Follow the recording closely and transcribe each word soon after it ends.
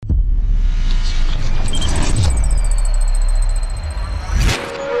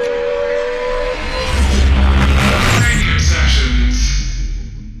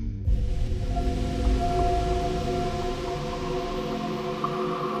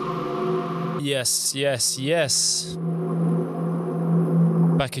Yes, yes, yes.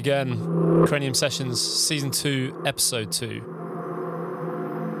 Back again. Cranium Sessions, Season 2, Episode 2.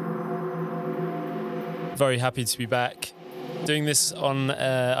 Very happy to be back. Doing this on,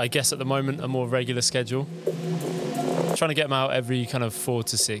 I guess at the moment, a more regular schedule. Trying to get them out every kind of 4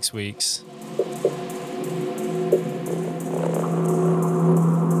 to 6 weeks.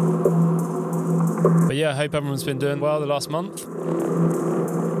 But yeah, I hope everyone's been doing well the last month.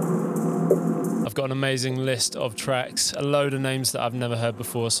 I've got an amazing list of tracks, a load of names that I've never heard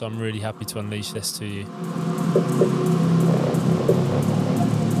before, so I'm really happy to unleash this to you.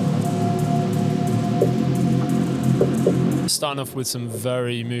 Starting off with some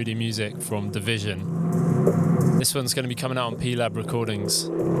very moody music from Division. This one's going to be coming out on P-Lab Recordings.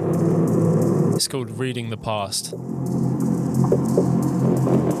 It's called Reading the Past.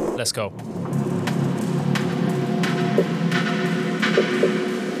 Let's go.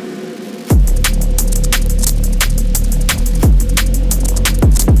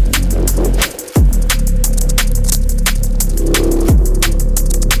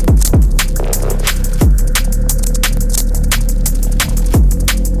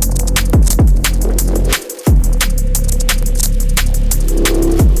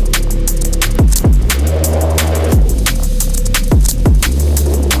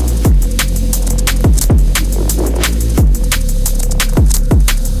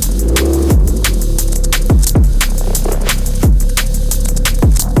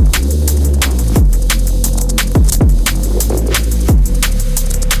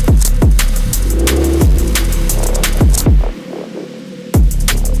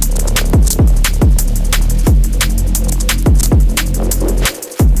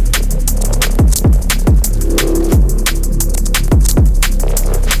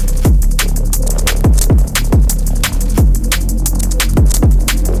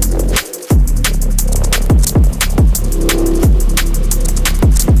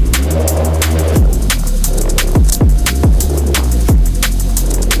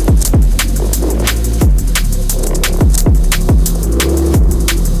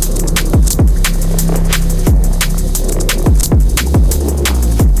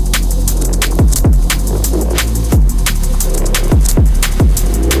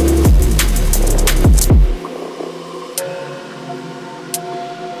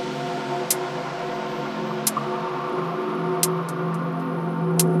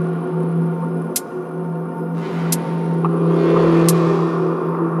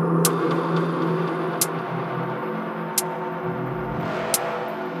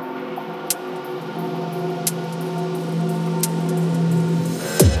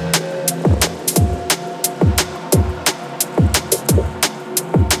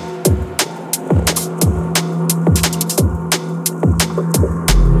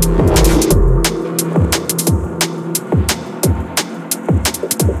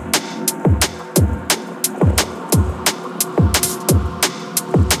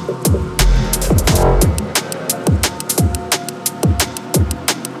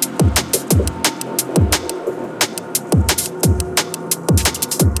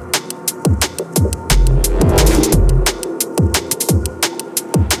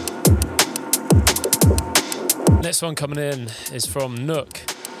 This one coming in is from Nook.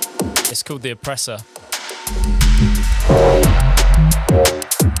 It's called The Oppressor.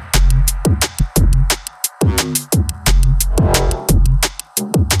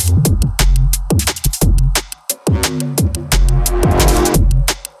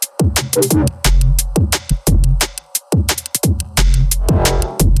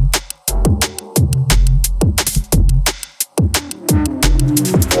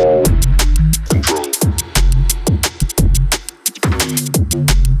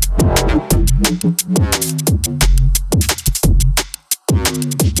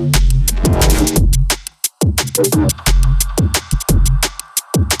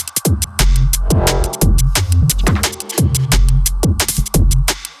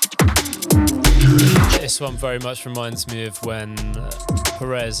 This one very much reminds me of when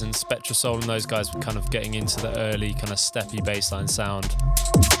Perez and Spectrasoul and those guys were kind of getting into the early kind of steppy bassline sound.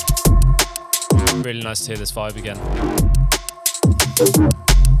 Really nice to hear this vibe again.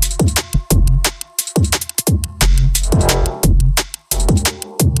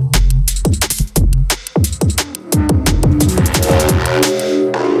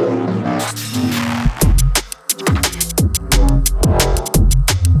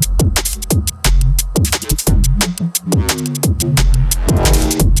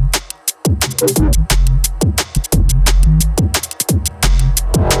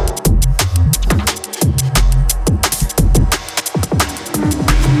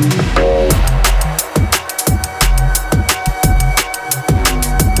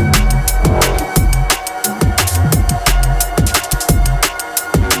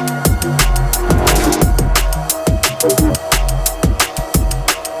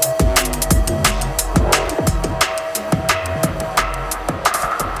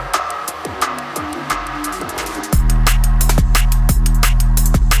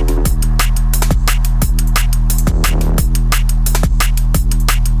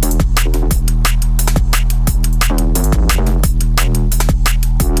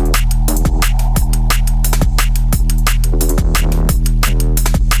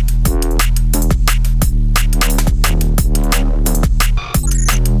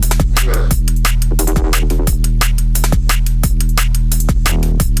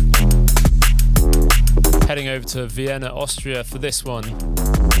 to Vienna, Austria for this one.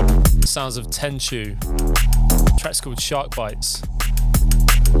 Sounds of Tenchu. Track's called Shark Bites.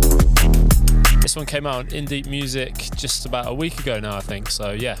 This one came out on In Deep Music just about a week ago now, I think.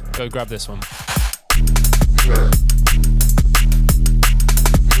 So yeah, go grab this one.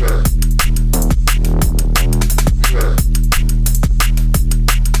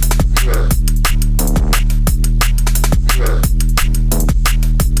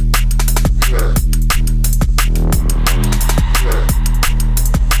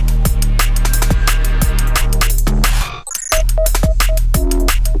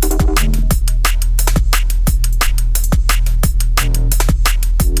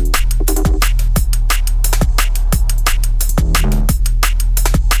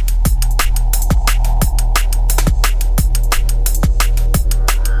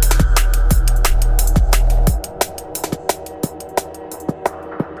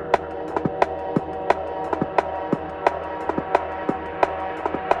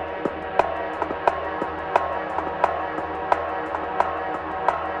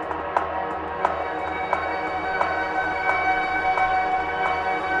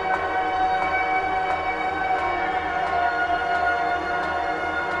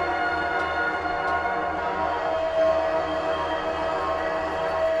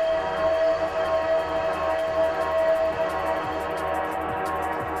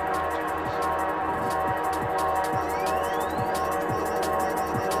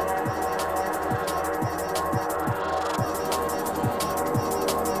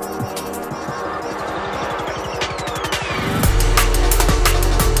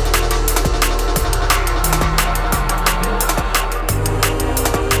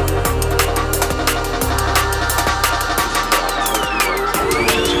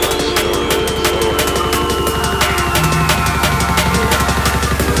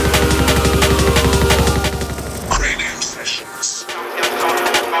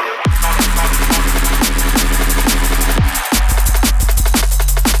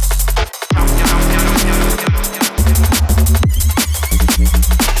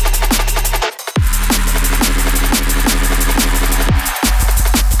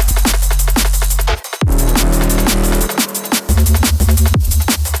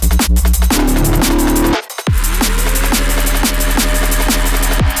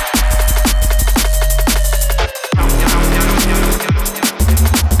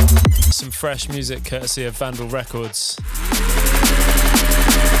 Fresh music courtesy of Vandal Records.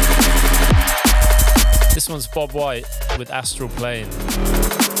 This one's Bob White with Astral Plane.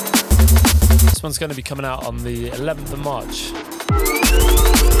 This one's going to be coming out on the 11th of March.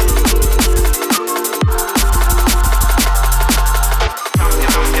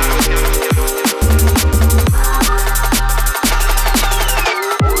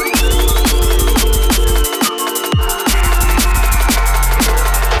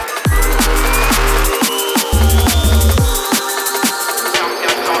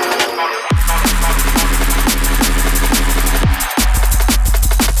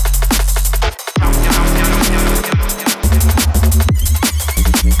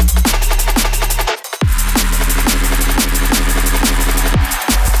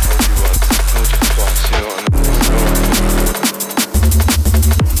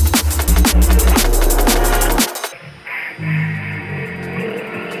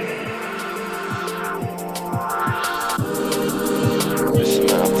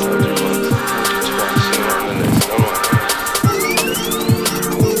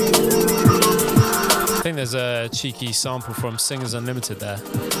 There's a cheeky sample from Singers Unlimited there.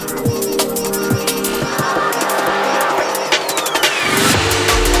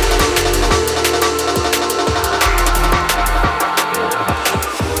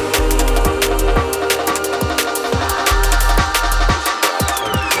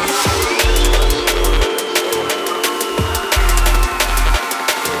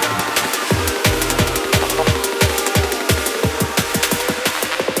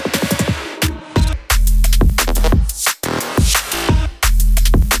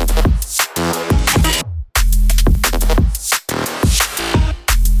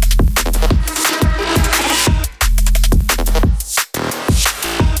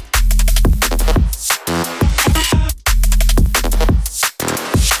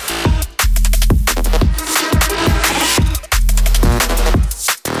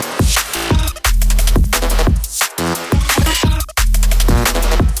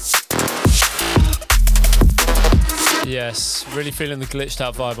 Yes, really feeling the glitched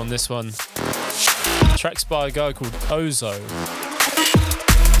out vibe on this one. The track's by a guy called Ozo.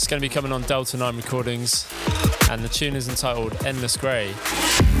 It's going to be coming on Delta 9 Recordings, and the tune is entitled Endless Grey.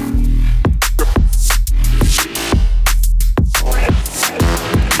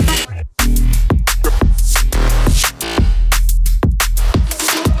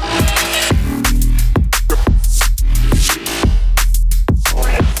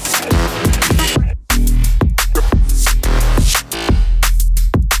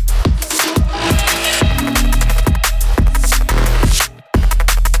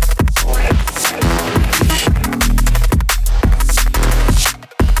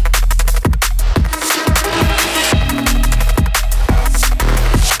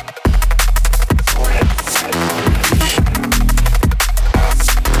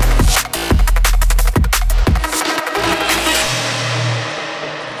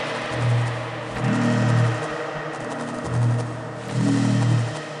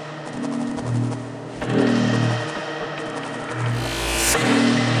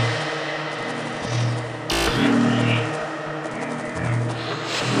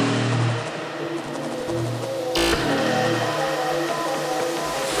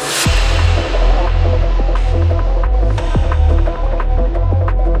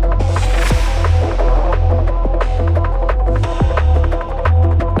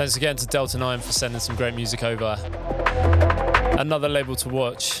 again to Delta 9 for sending some great music over. Another label to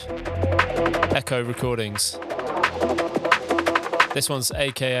watch, Echo Recordings. This one's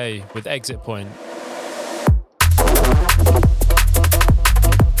AKA with Exit Point.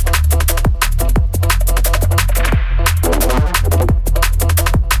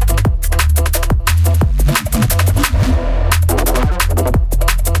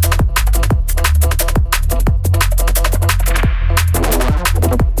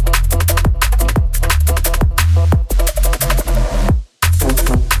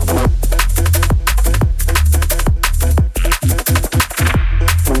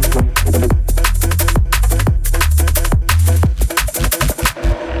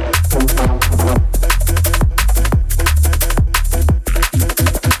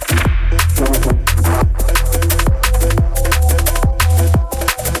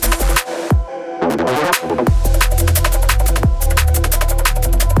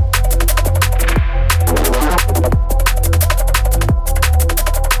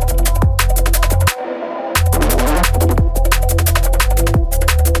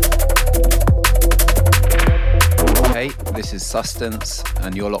 Substance,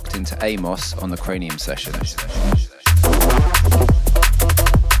 and you're locked into Amos on the Cranium Session.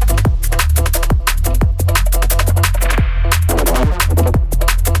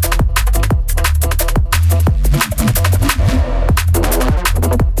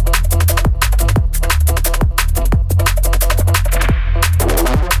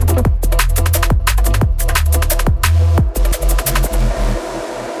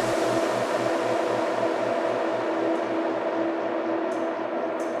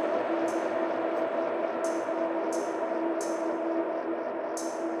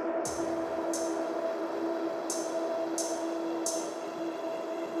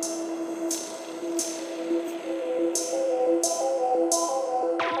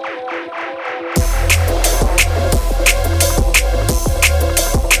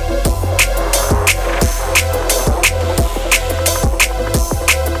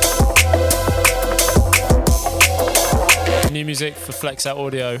 Music for Flex Out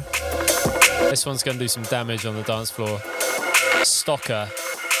Audio. This one's going to do some damage on the dance floor. Stocker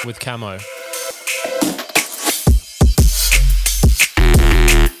with Camo.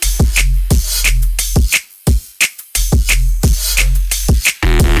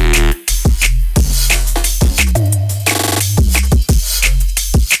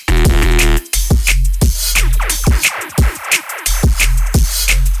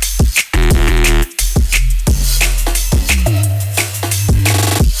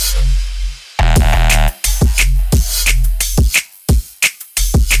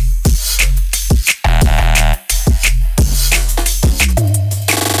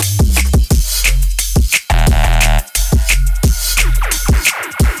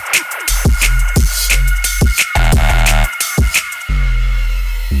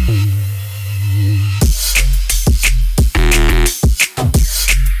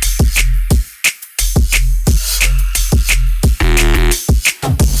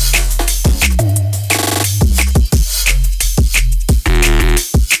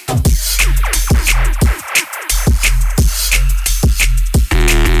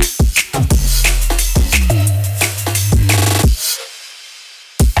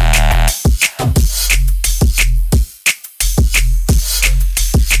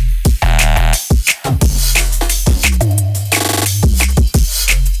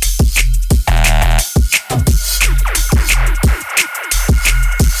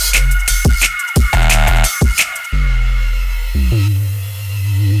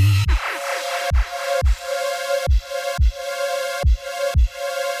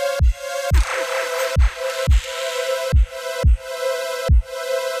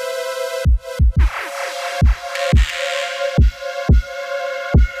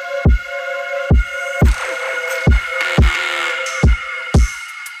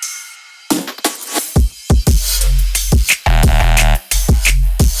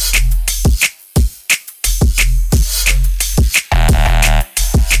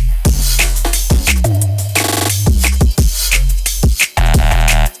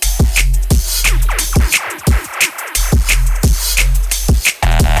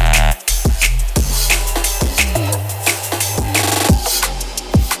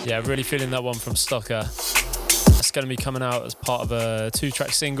 Yeah, really feeling that one from Stocker. It's going to be coming out as part of a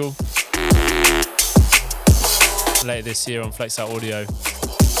 2-track single later this year on Flex Out Audio.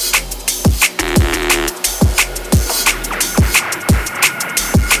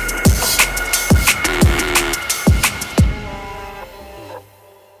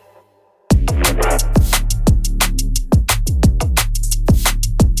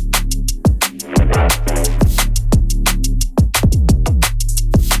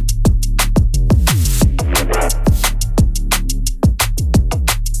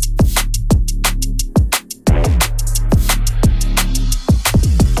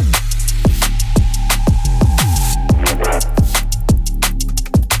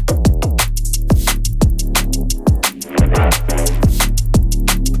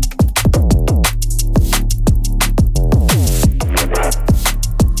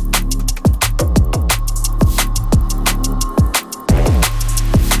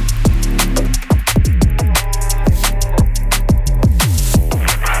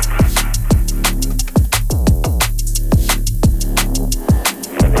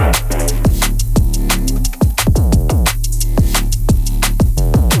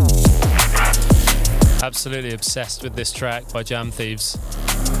 absolutely obsessed with this track by Jam Thieves.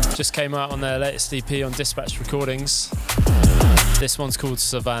 Just came out on their latest EP on Dispatch Recordings. This one's called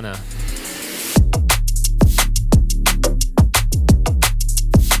Savannah.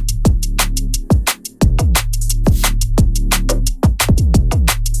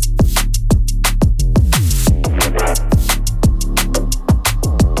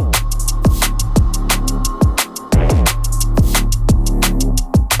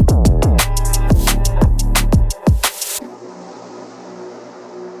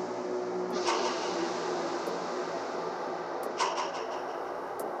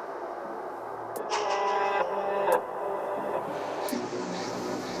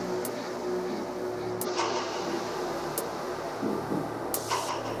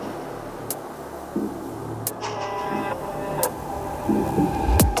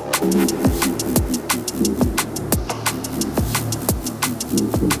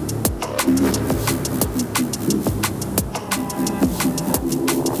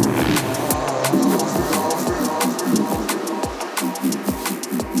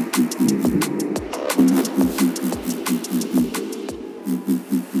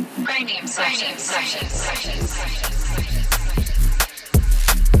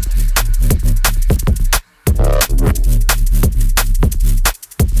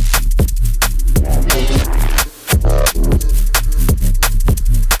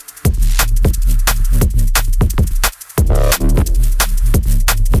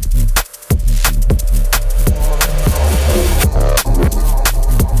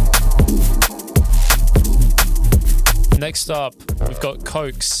 Next up, we've got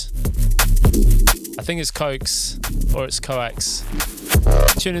Cokes. I think it's Cokes or it's Coax.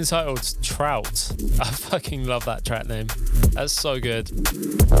 Tune entitled Trout. I fucking love that track name. That's so good.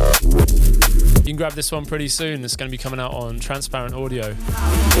 You can grab this one pretty soon. It's going to be coming out on Transparent Audio.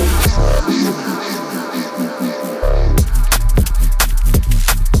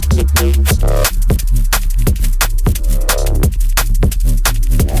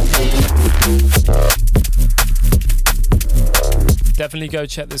 Definitely go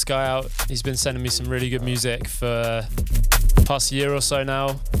check this guy out. He's been sending me some really good music for the past year or so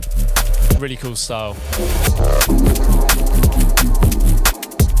now. Really cool style.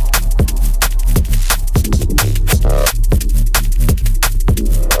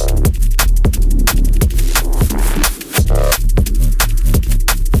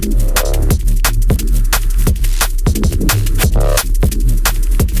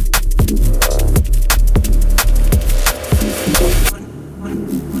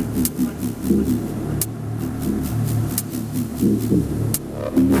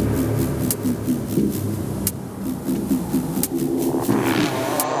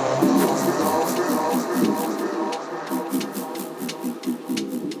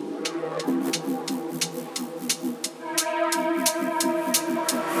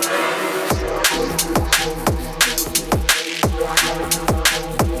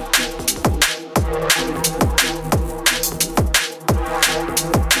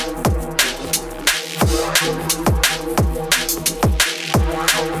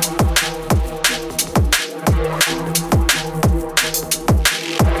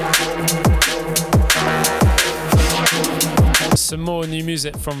 Some more new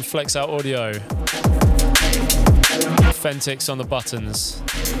music from Flex Out Audio. Fentix on the buttons.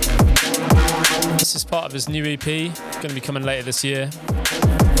 This is part of his new EP, going to be coming later this year.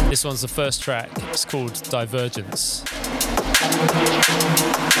 This one's the first track, it's called Divergence.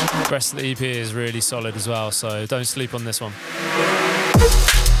 The rest of the EP is really solid as well, so don't sleep on this one.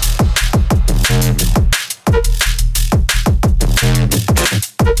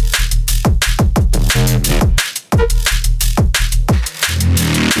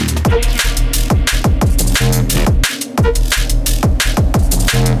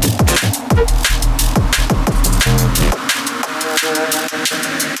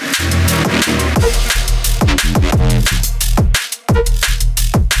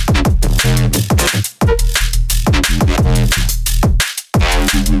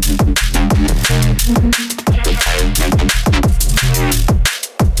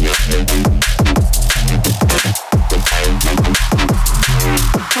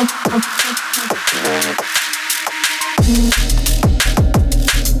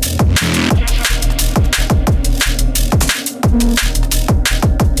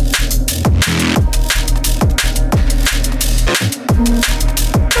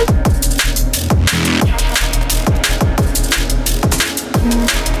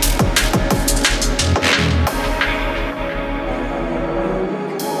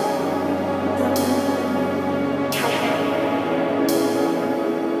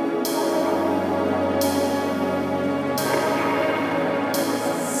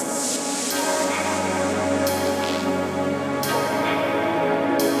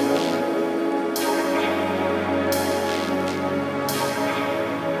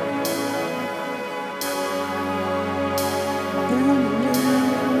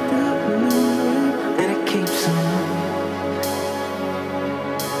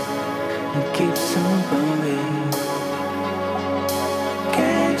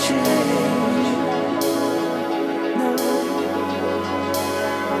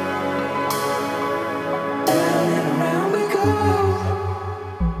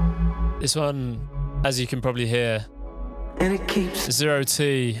 This one, as you can probably hear, Zero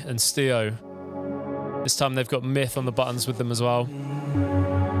T and Steo. This time they've got Myth on the buttons with them as well.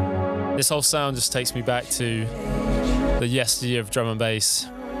 This whole sound just takes me back to the yesteryear of drum and bass.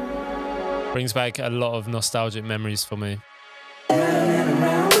 Brings back a lot of nostalgic memories for me.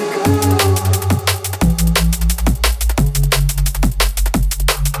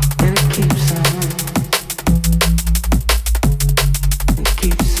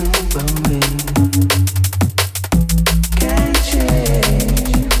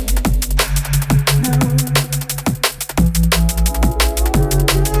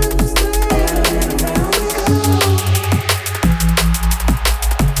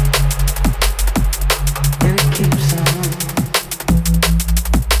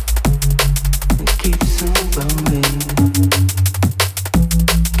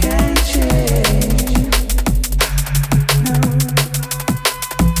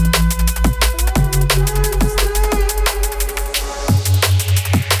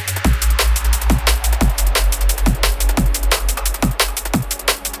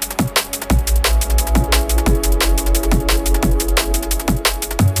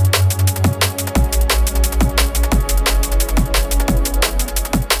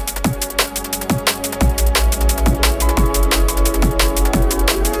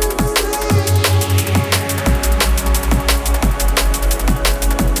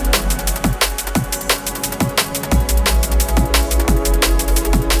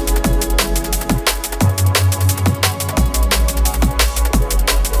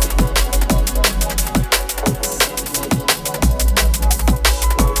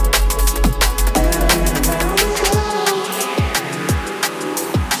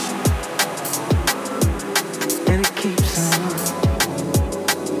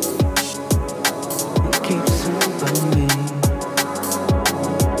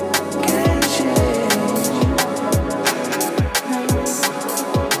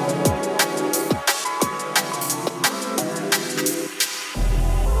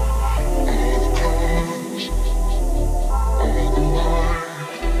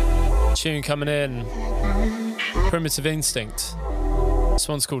 Tune coming in, Primitive Instinct. This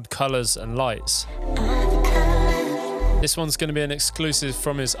one's called Colours and Lights. This one's going to be an exclusive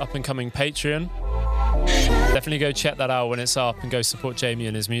from his up and coming Patreon. Definitely go check that out when it's up and go support Jamie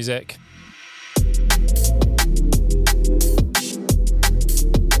and his music.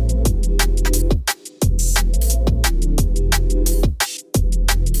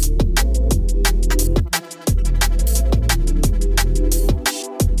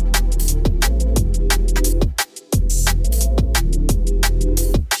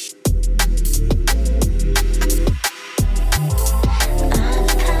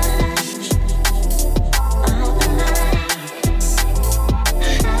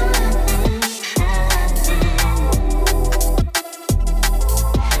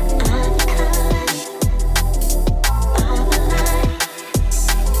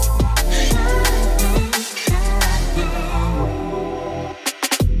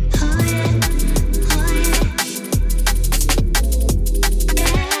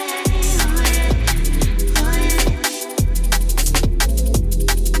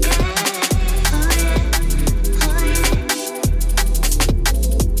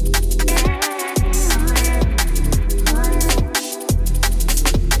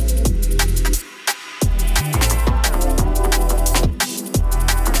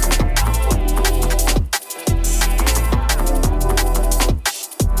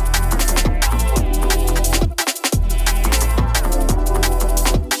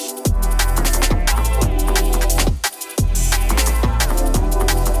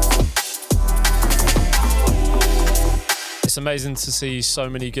 It's amazing to see so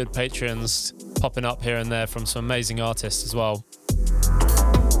many good Patreons popping up here and there from some amazing artists as well.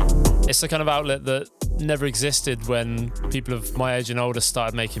 It's the kind of outlet that never existed when people of my age and older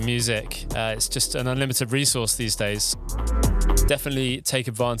started making music. It's just an unlimited resource these days. Definitely take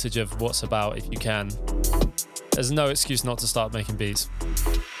advantage of what's about if you can. There's no excuse not to start making beats.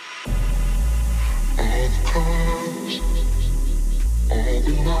 All the cars, all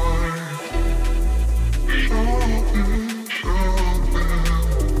the lights,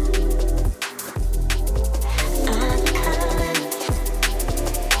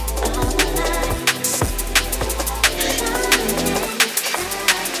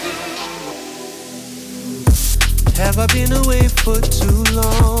 have I been away for too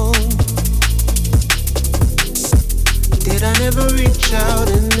long? Did I never reach out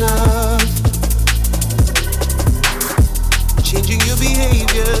enough? Changing your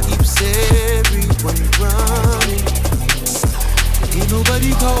behavior keeps everyone running. Ain't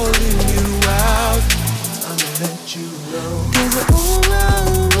nobody calling you.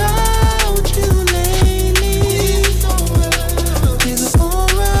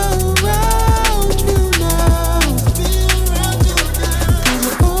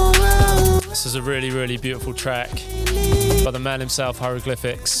 beautiful track by the man himself,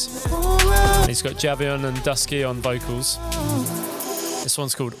 Hieroglyphics. And he's got Javion and Dusky on vocals. This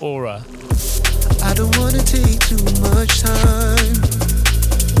one's called Aura. I don't wanna take too much time,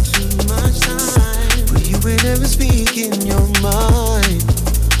 but you ain't ever speaking your mind.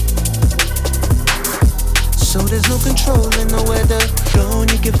 So there's no control in the weather.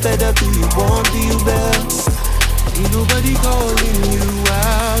 Don't you get fed up? Do you want? Do you bear? Ain't nobody calling you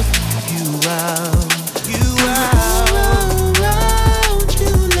out, you out, you out. Around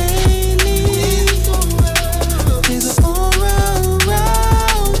you lately, there's an aura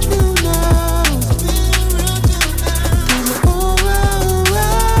around you now. There's an aura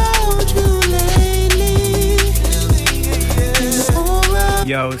around you lately. There's an aura.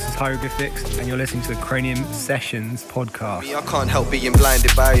 Yo, this is Hieroglyphics, and you're listening to the Cranium Sessions podcast. I can't help being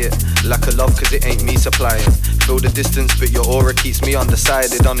blinded by it. Lack of love cause it ain't me supplying. Feel the distance but your aura keeps me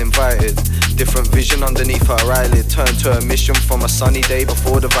undecided, uninvited. Different vision underneath her eyelid. Turn to a mission from a sunny day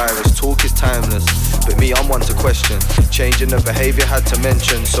before the virus. Talk is timeless, but me I'm one to question. Changing the behaviour had to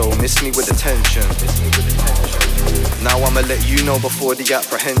mention, so miss me with attention. Now I'ma let you know before the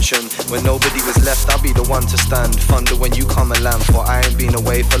apprehension. When nobody was left, I'll be the one to stand. Thunder when you come and land, for I ain't been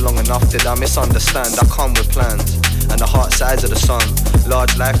away for long enough. Did I misunderstand? I come with plans and the heart size of the sun.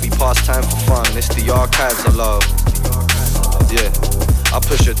 Large life, we pass time for fun. It's the archives of love. Yeah, I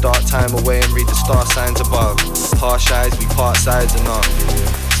push a dark time away and read the star signs above. Harsh eyes, we part sides enough.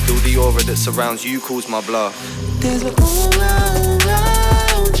 Still the aura that surrounds you calls my bluff. There's an aura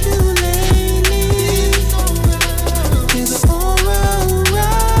around you lately. There's an aura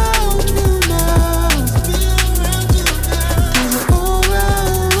around you now. There's an aura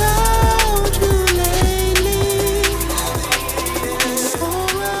around you lately. There's an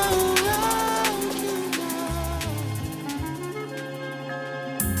aura around you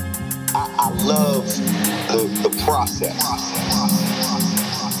I love the process.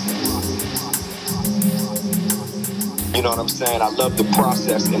 You know what I'm saying? I love the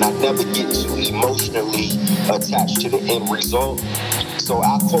process, and I never get too emotionally attached to the end result. So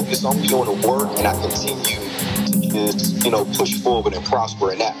I focus only on the work, and I continue to just, push forward and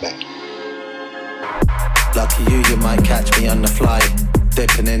prosper in that vein. Lucky you might catch me on the fly.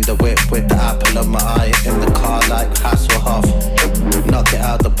 Dipping in the whip with the apple of my eye. In the car like Hasselhoff. Knock it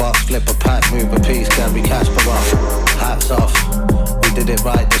out the box, flip a pack, move a piece, Gary Kasparov. Hats off, we did it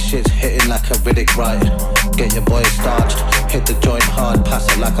right. The shit's hitting like a Riddick right. Get your boy starched, hit the joint hard, pass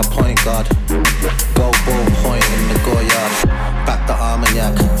it like a point guard. Go ball point in the Goyard. Back the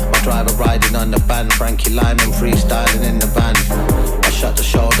Armagnac, my driver riding on the band. Frankie Lyman freestyling in the van. I shut the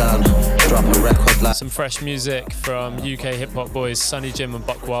show down, drop a record like some fresh music from UK hip hop boys Sunny Jim and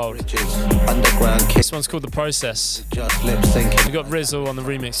Buck Wild. Underground kids. This one's called The Process. Just lip syncing. We got Rizzle on the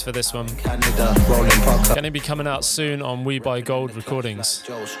remix for this one. Canada, rolling podcast. Going to be coming out soon on We Buy Gold Recordings.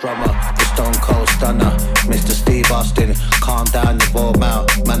 Joe Strummer, the Stone Cold Stunner, Mr. Steve Austin. Calm down your ball mouth,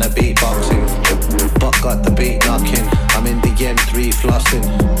 man, a beatboxing. Buck got the beat knocking. I'm in the M3 flossing.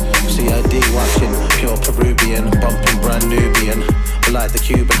 CID watching, pure Peruvian, bumping brand Nubian. Like the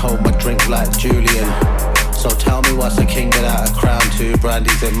Cuban, hold my drink like Julian. So tell me what's a king without a crown? Two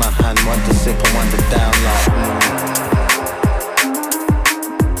brandies in my hand, one to sip and one to down like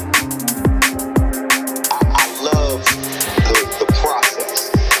I love the process.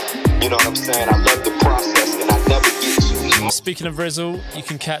 You know what I'm saying? I love the process, and I never get too emotional. Speaking of Rizzle, you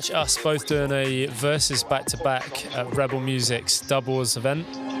can catch us both doing a versus back-to-back at Rebel Music's Doubles event.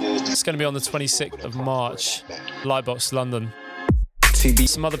 It's going to be on the 26th of March, Lightbox London.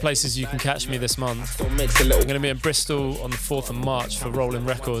 Some other places you can catch me this month. I'm going to be in Bristol on the 4th of March for Rolling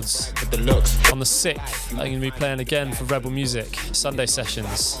Records. On the 6th, I'm going to be playing again for Rebel Music, Sunday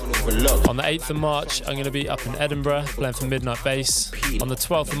sessions. On the 8th of March, I'm going to be up in Edinburgh playing for Midnight Bass. On the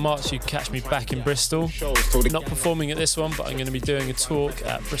 12th of March, you can catch me back in Bristol. Not performing at this one, but I'm going to be doing a talk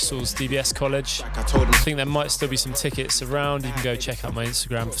at Bristol's DBS College. I think there might still be some tickets around. You can go check out my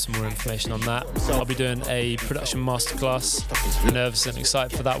Instagram for some more information on that. I'll be doing a production masterclass. Nervous and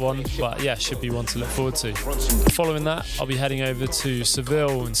excited for that one, but yeah, should be one to look forward to. Following that, I'll be heading over to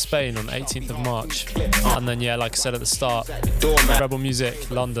Seville in Spain on 18th of March, and then yeah, like I said at the start, Rebel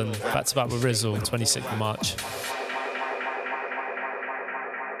Music London, back to back with Rizzle on 26th of March.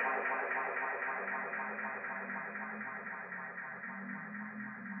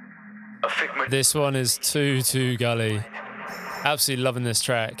 This one is too gully. Absolutely loving this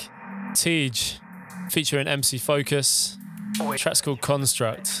track. Tej featuring MC Focus. The track's called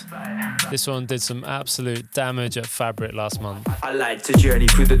Construct. This one did some absolute damage at Fabric last month. I like to journey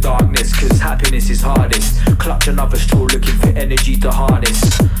through the darkness, cause happiness is hardest. Clutch another straw looking for energy to harness.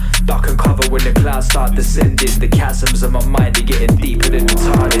 Duck and cover when the clouds start descending. The chasms of my mind are getting deeper than the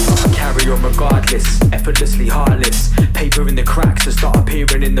TARDIS. Carry on regardless, effortlessly heartless. Paper in the cracks to start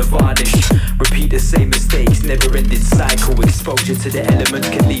appearing in the varnish. Repeat the same mistakes, never ending cycle. Exposure to the elements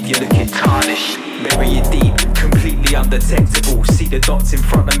can leave you looking tarnished. Bury it deep, completely undetectable. See the dots in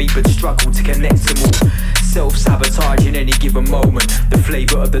front of me but struggle to connect them all. Self-sabotage in any given moment. The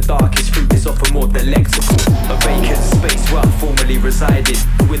flavour of the darkest fruit is often more delectable. A vacant space where I formerly resided.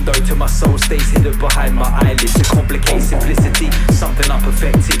 The window to my soul stays hidden behind my eyelids. To complicate simplicity, something I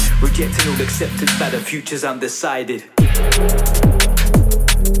perfected. Rejecting all acceptance that the future's undecided.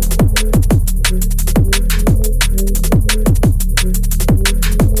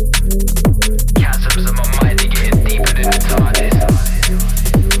 Chasms of my mind are getting deeper than the TARDIS.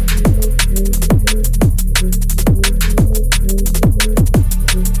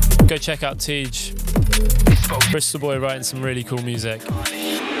 Go check out Tej. Bristol boy writing some really cool music.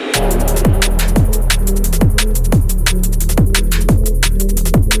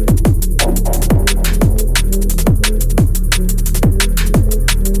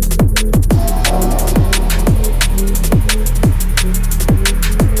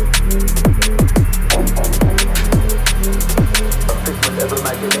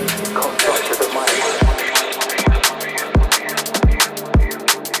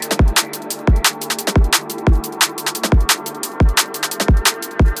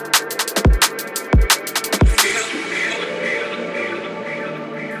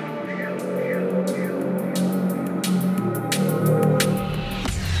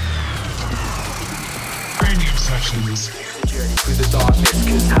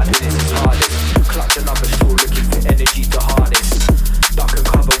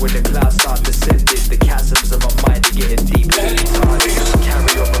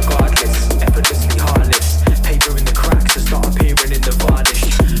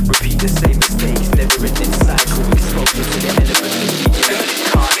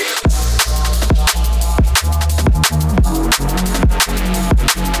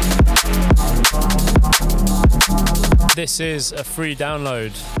 This is a free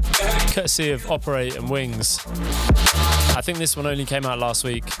download, courtesy of Operate and Wings. I think this one only came out last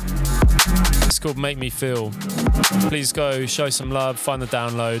week. It's called Make Me Feel. Please go show some love, find the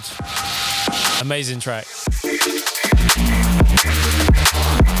download. Amazing track.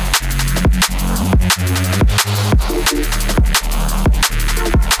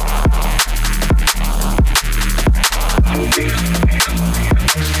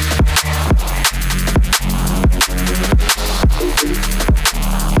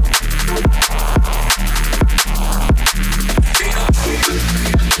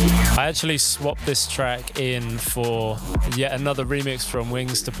 I actually swapped this track in for yet another remix from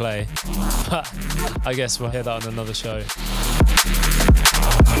Wings to play, but I guess we'll hear that on another show.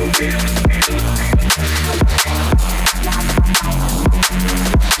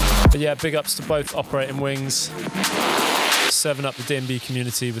 But yeah, big ups to both Operate and Wings, serving up the DNB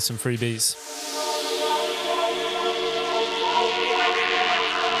community with some free beats.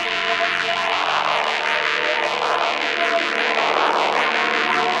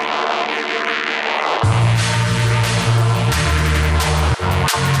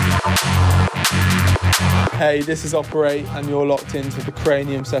 Hey, this is Operate, and you're locked into the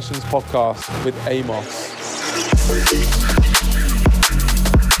Cranium Sessions podcast with Amos.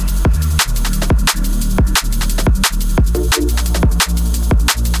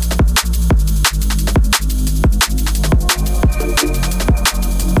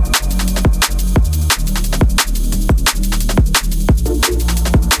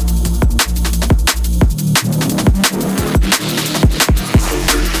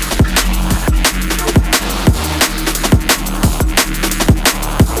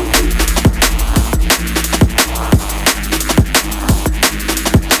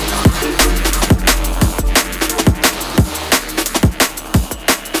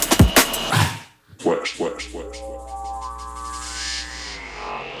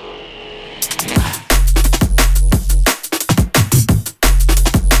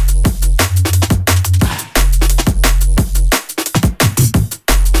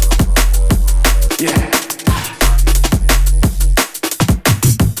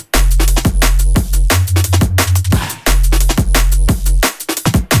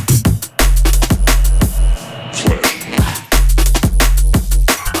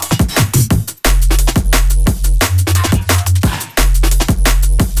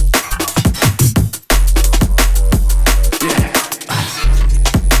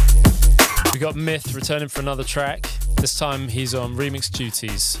 Smith returning for another track. This time he's on remix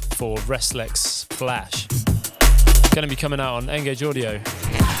duties for Restlex Flash. Going to be coming out on Engage Audio.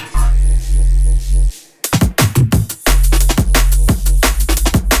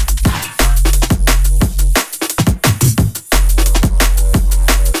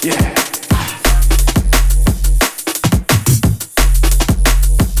 Yeah.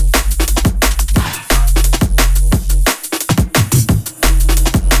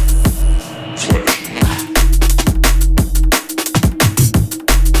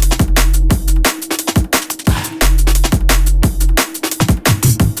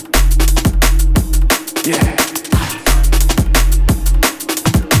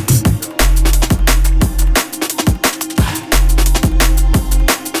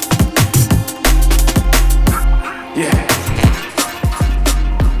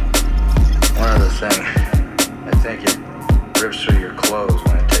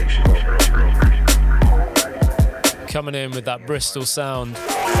 Coming in with that Bristol sound.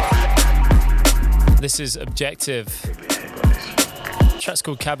 This is Objective. The track's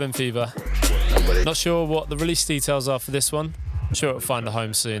called Cabin Fever. Not sure what the release details are for this one. I'm sure it'll find a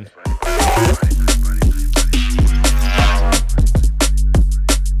home soon.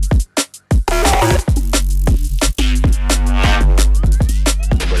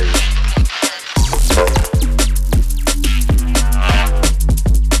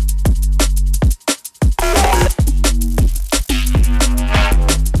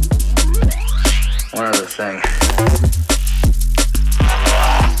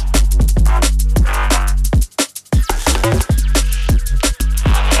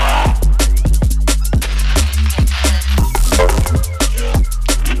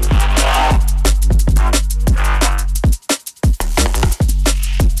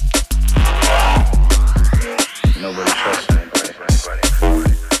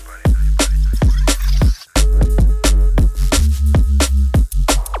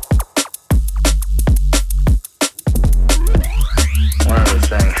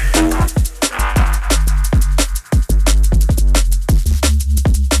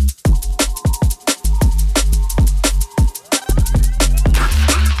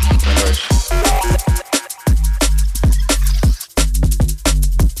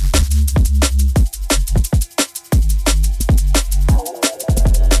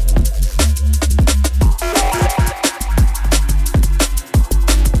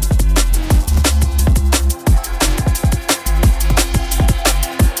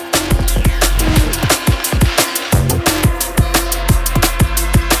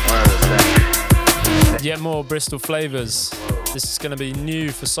 More Bristol flavours. This is going to be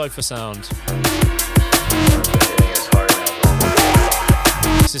new for Sofa Sound.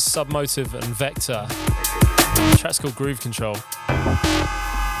 This is Submotive and Vector. The track's called Groove Control.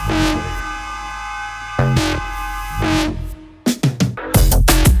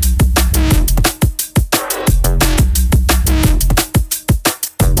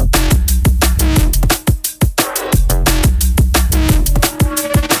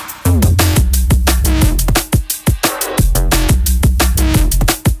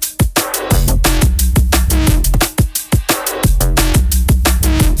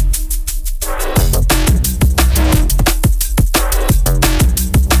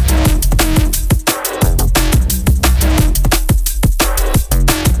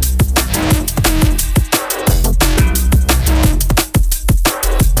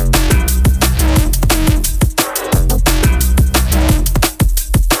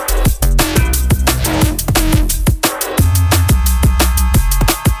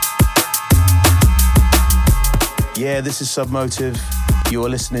 This is Submotive. You are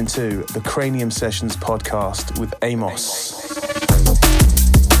listening to the Cranium Sessions podcast with Amos.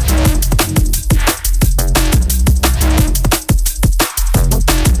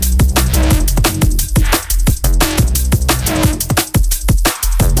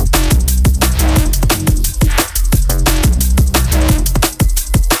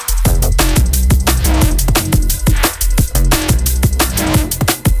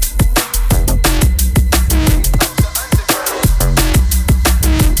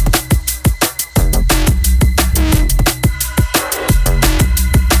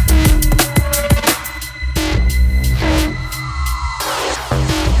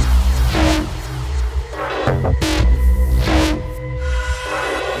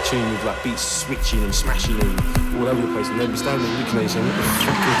 Switching and smashing and all over the place, and they'd be standing there looking at you saying, what the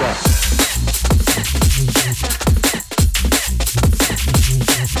fuck is that?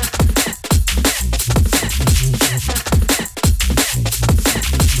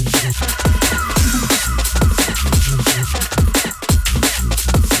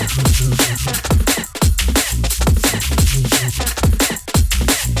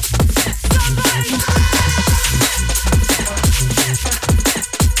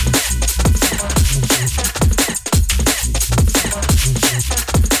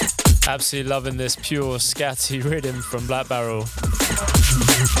 Absolutely loving this pure scatty rhythm from Black Barrel.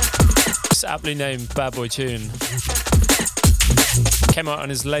 It's aptly named Bad Boy Tune. Came out on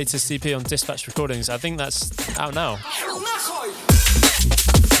his latest EP on Dispatch Recordings. I think that's out now.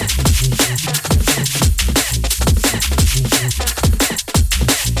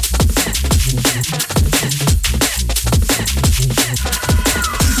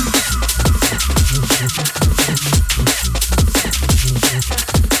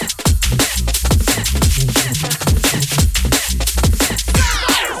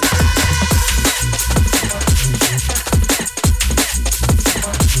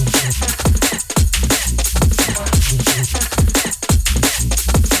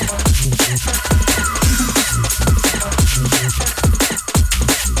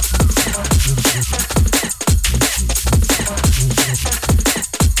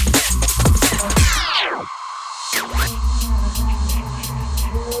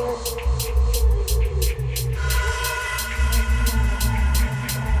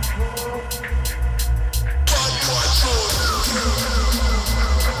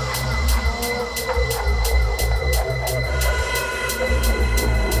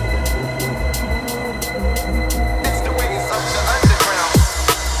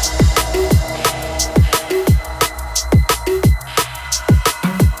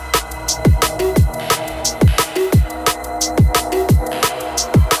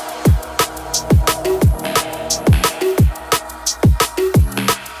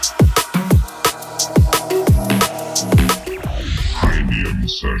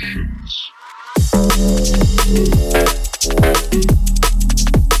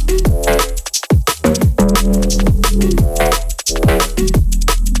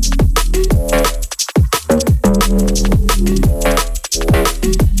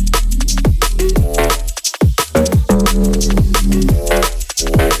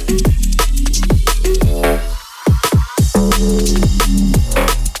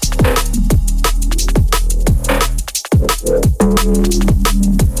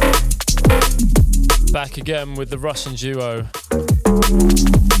 Again with the Russian duo.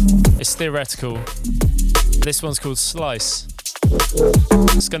 It's Theoretical. This one's called Slice.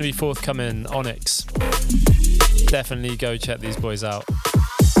 It's going to be forthcoming Onyx. Definitely go check these boys out.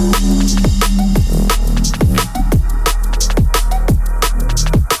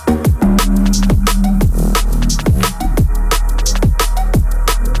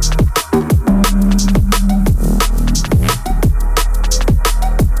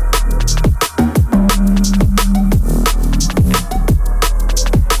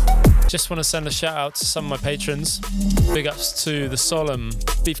 Just want to send a shout out to some of my patrons. Big ups to The Solemn,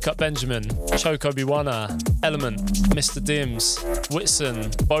 Beef Cut Benjamin, Choco Biwana, Element, Mr. Dims,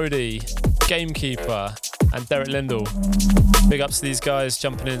 Whitson, Bodie, Gamekeeper, and Derek Lindell. Big ups to these guys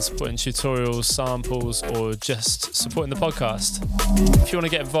jumping in, supporting tutorials, samples, or just supporting the podcast. If you want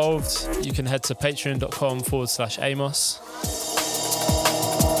to get involved, you can head to patreon.com/Amos.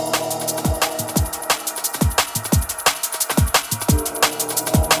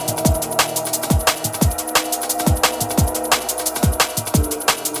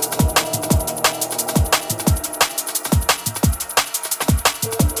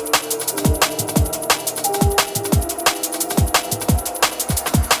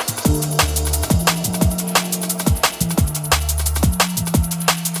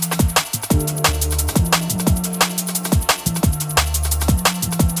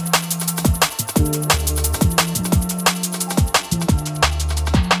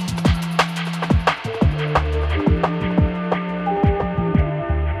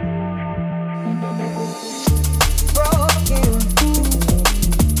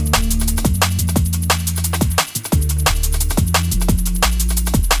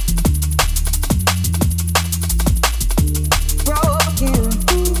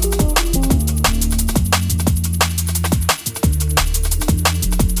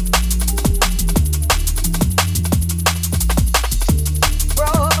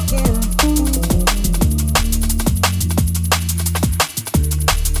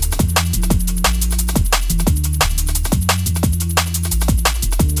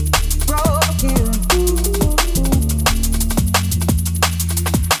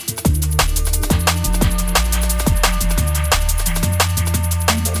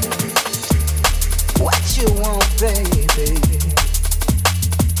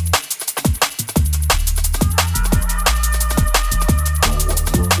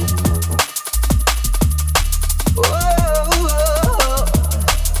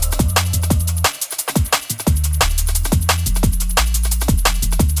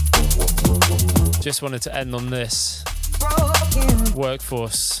 Just wanted to end on this.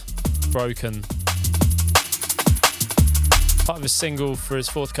 Workforce Broken. Part of his single for his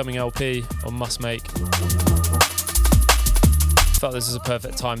forthcoming LP on Must Make. Thought this was a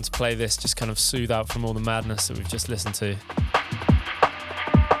perfect time to play this, just kind of soothe out from all the madness that we've just listened to.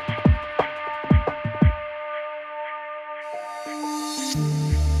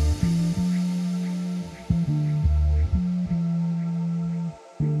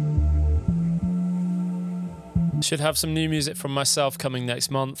 Should have some new music from myself coming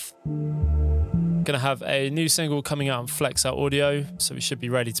next month. Gonna have a new single coming out on Flex Out Audio, so we should be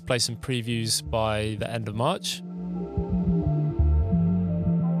ready to play some previews by the end of March.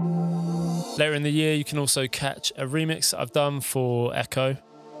 Later in the year, you can also catch a remix that I've done for Echo,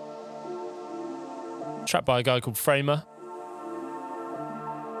 tracked by a guy called Framer.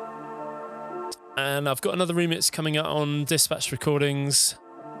 And I've got another remix coming out on Dispatch Recordings,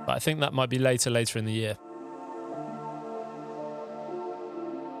 but I think that might be later in the year.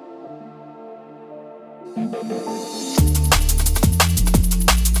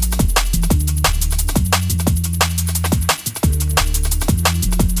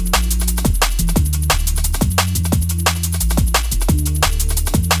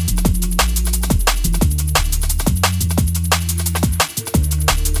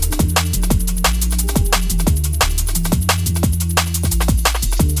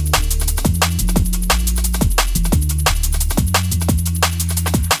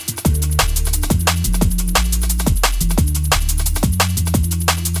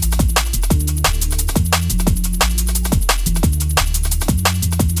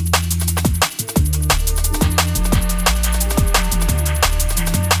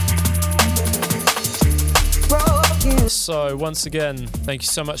 So once again, thank you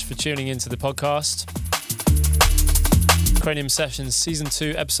so much for tuning into the podcast. Cranium Sessions Season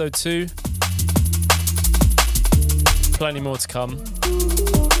 2, Episode 2. Plenty more to come.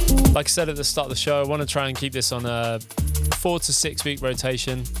 Like I said at the start of the show, I want to try and keep this on a 4 to 6 week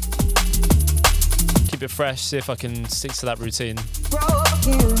rotation. Keep it fresh, see if I can stick to that routine.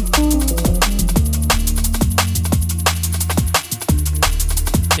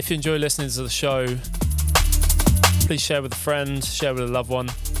 If you enjoy listening to the show, please share with a friend, share with a loved one.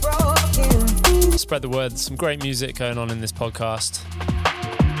 Spread the word. Some great music going on in this podcast.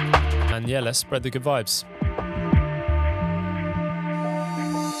 And yeah, let's spread the good vibes.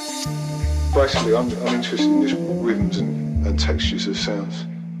 Basically, I'm interested in just rhythms and textures of sounds.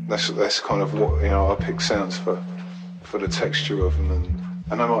 That's kind of what, I pick sounds for the texture of them,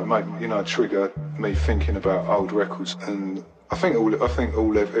 and they might make trigger me thinking about old records. And I think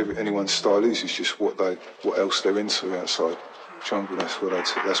anyone's style is just what else they're into outside jungle. That's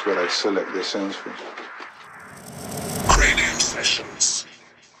where they select their sounds from.